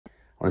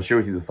I want to share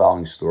with you the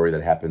following story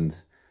that happened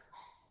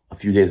a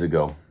few days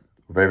ago.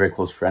 A very, very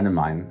close friend of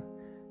mine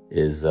he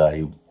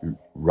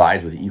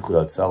rides with Ichud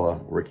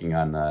Hatzala, working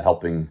on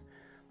helping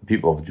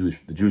the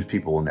Jewish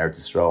people in Eretz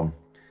Yisrael.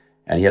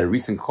 And he had a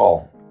recent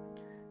call,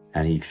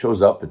 and he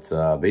shows up. It's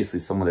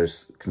basically someone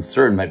there's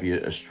concerned might be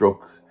a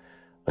stroke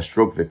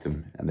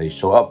victim, and they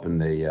show up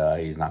and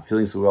he's not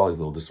feeling so well. He's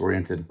a little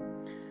disoriented,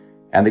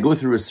 and they go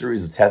through a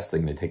series of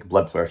testing. They take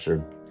blood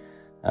pressure.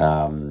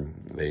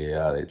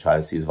 They try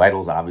to see his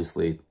vitals,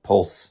 obviously,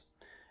 pulse,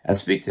 and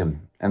speak to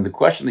him. And the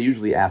question they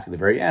usually ask at the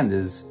very end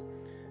is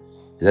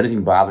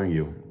anything bothering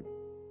you?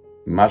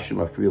 Mashu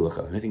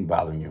mafri'lecha, anything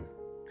bothering you?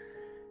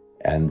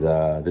 And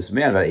this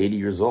man, about 80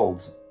 years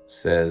old,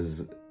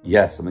 says,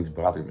 yes, something's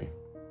bothering me.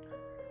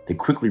 They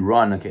quickly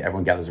run. Okay,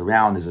 everyone gathers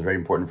around. There's a very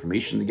important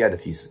information to get.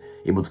 If he's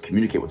able to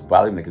communicate what's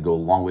bothering him, that could go a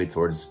long way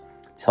towards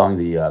telling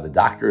the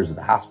doctors at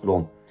the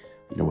hospital,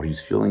 what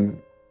he's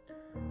feeling.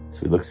 So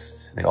he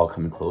looks, they all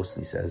come in close,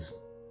 and he says,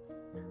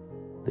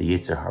 the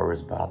Yetzer Hara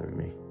is bothering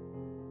me.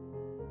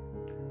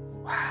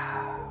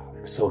 Wow,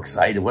 they're so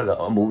excited. What an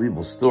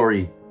unbelievable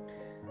story.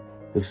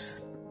 We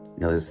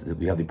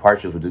have the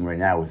parshas we're doing right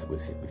now with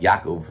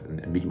Yaakov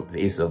and meeting with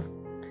Esav.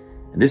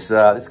 And this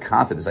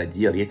concept, this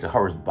idea, the Yetzer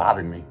Hara is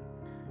bothering me,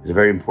 is a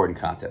very important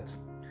concept.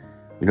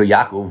 We know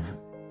Yaakov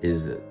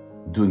is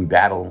doing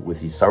battle with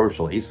the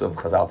spiritual Esav.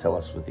 Chazal tell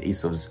us with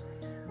Esav's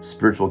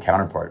spiritual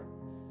counterpart.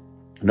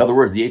 In other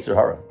words, the Yetzer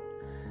Hara.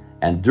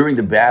 And during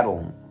the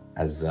battle,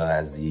 as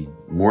the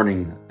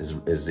morning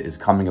is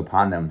coming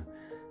upon them,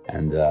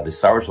 and the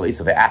spiritual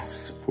Esav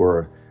asks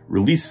for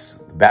release,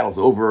 the battle's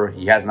over,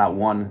 he has not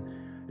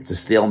won, it's a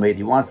stalemate,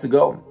 he wants to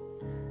go.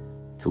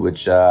 To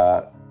which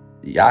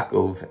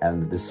Yaakov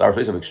and this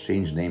spiritual Esav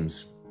exchange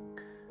names.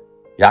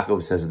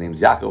 Yaakov says his name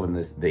is Yaakov, and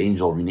the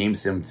angel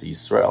renames him to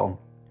Yisrael.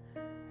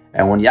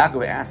 And when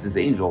Yaakov asks his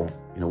angel,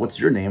 what's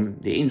your name?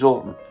 The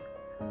angel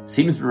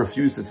seems to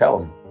refuse to tell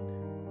him.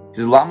 He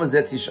says, Lama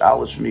zetzish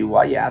alashmi, why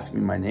are you asking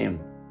me my name?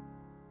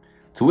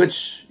 To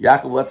which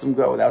Yaakov lets him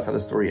go. That's how the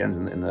story ends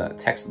in the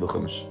text of the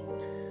Chumash.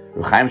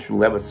 Rabbi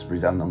Shmuel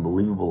brings down an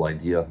unbelievable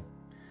idea.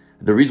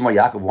 The reason why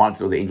Yaakov wanted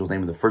to know the angel's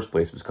name in the first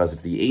place was because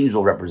if the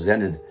angel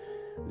represented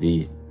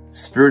the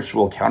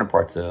spiritual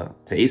counterpart to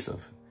Esav,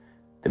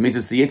 that means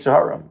it's the Yetzer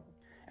Hara.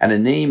 And a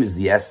name is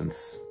the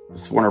essence. The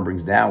Sforno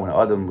brings down when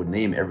Adam would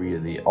name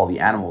all the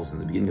animals in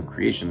the beginning of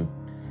creation,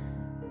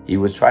 he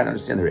was trying to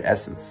understand their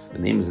essence. The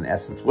name is an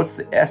essence. What's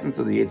the essence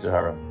of the Yetzer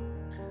Hara?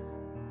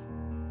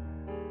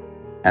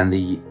 And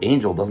the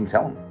angel doesn't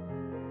tell him.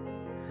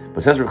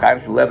 But says Rabbi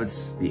Avi Schneider,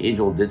 the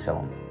angel did tell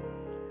him.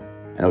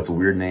 I know it's a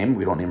weird name.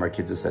 We don't name our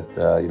kids this at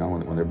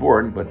when they're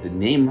born, but the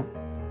name,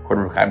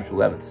 according to Rabbi Avi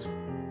Schneider,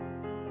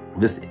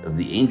 this of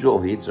the angel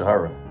of the Yetzer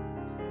Hara,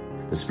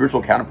 the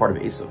spiritual counterpart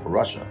of Esav,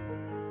 Russia,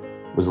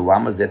 was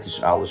Lama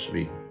Zetish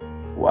Alashvi.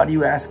 Why do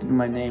you ask me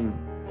my name?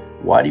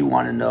 Why do you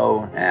want to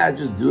know?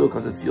 Just do it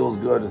because it feels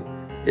good.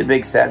 It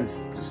makes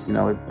sense. Just,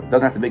 it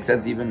doesn't have to make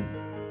sense even.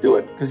 Do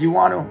it because you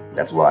want to.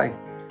 That's why.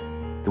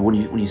 When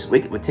you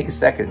wake up, take a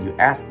second, you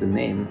ask the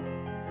name,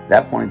 at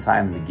that point in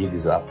time, the gig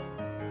is up.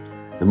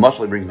 The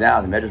mashal brings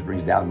down, the medrash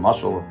brings down the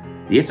mashal.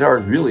 The Yetzer Hara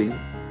is really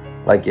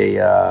like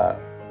a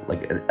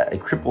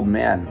crippled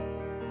man.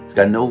 He's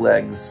got no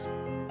legs.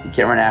 He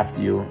can't run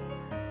after you.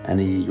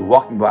 And you're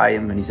walking by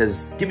him, and he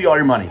says, give me all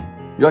your money.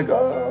 You're like,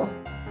 oh,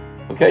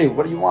 okay,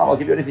 what do you want? I'll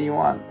give you anything you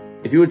want.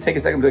 If you would take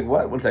a second and be like,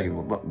 what? 1 second.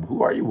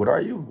 Who are you? What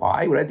are you?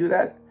 Why would I do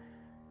that?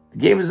 The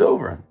game is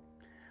over.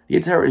 The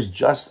Yetzer Hara is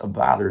just a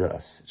bother to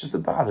us. It's just a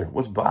bother.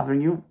 What's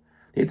bothering you?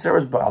 The Yetzer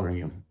Hara is bothering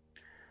you.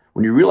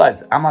 When you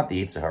realize I'm not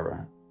the Yetzer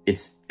Hara,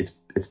 it's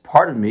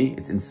part of me,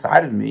 it's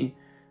inside of me,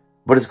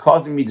 but it's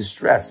causing me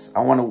distress.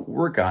 I want to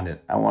work on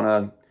it. I want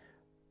to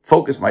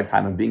focus my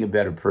time on being a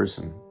better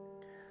person.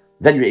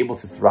 Then you're able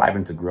to thrive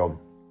and to grow.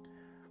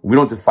 We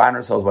don't define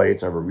ourselves by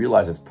Yetzer Hara, but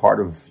realize it's part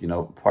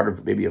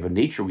of maybe of a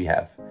nature we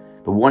have,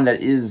 but one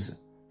that is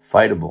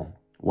fightable,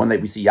 one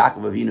that we see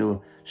Yaakov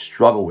Avinu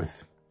struggle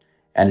with,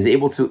 and is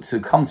able to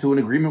come to an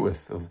agreement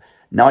with. Of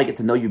now I get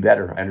to know you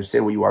better. I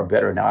understand what you are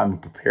better. Now I'm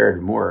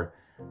prepared more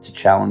to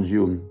challenge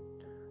you,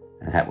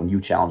 and when you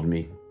challenge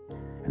me.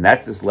 And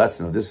that's this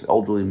lesson of this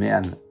elderly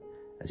man,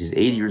 as he's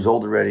 80 years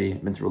old already,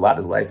 been through a lot in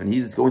his life, and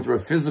he's going through a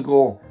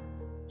physical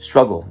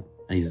struggle,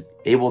 and he's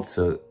able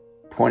to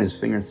point his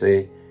finger and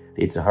say,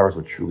 the Yetzer Hara is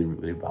what truly,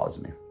 really bothers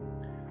me.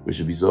 We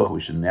should be zoch,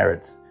 we should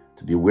merit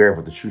to be aware of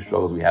what the true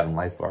struggles we have in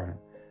life are,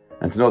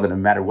 and to know that no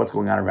matter what's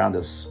going on around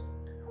us,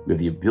 we have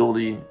the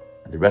ability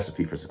and the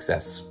recipe for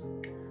success.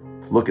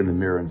 To look in the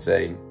mirror and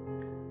say,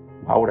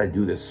 why would I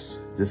do this?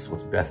 This is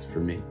what's best for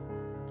me.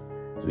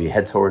 As we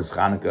head towards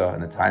Hanukkah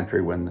and a time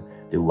period when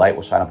the light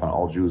will shine upon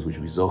all Jews, we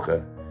should be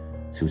zocha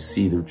to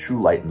see the true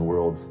light in the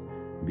world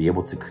and be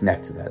able to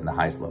connect to that in the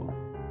highest level.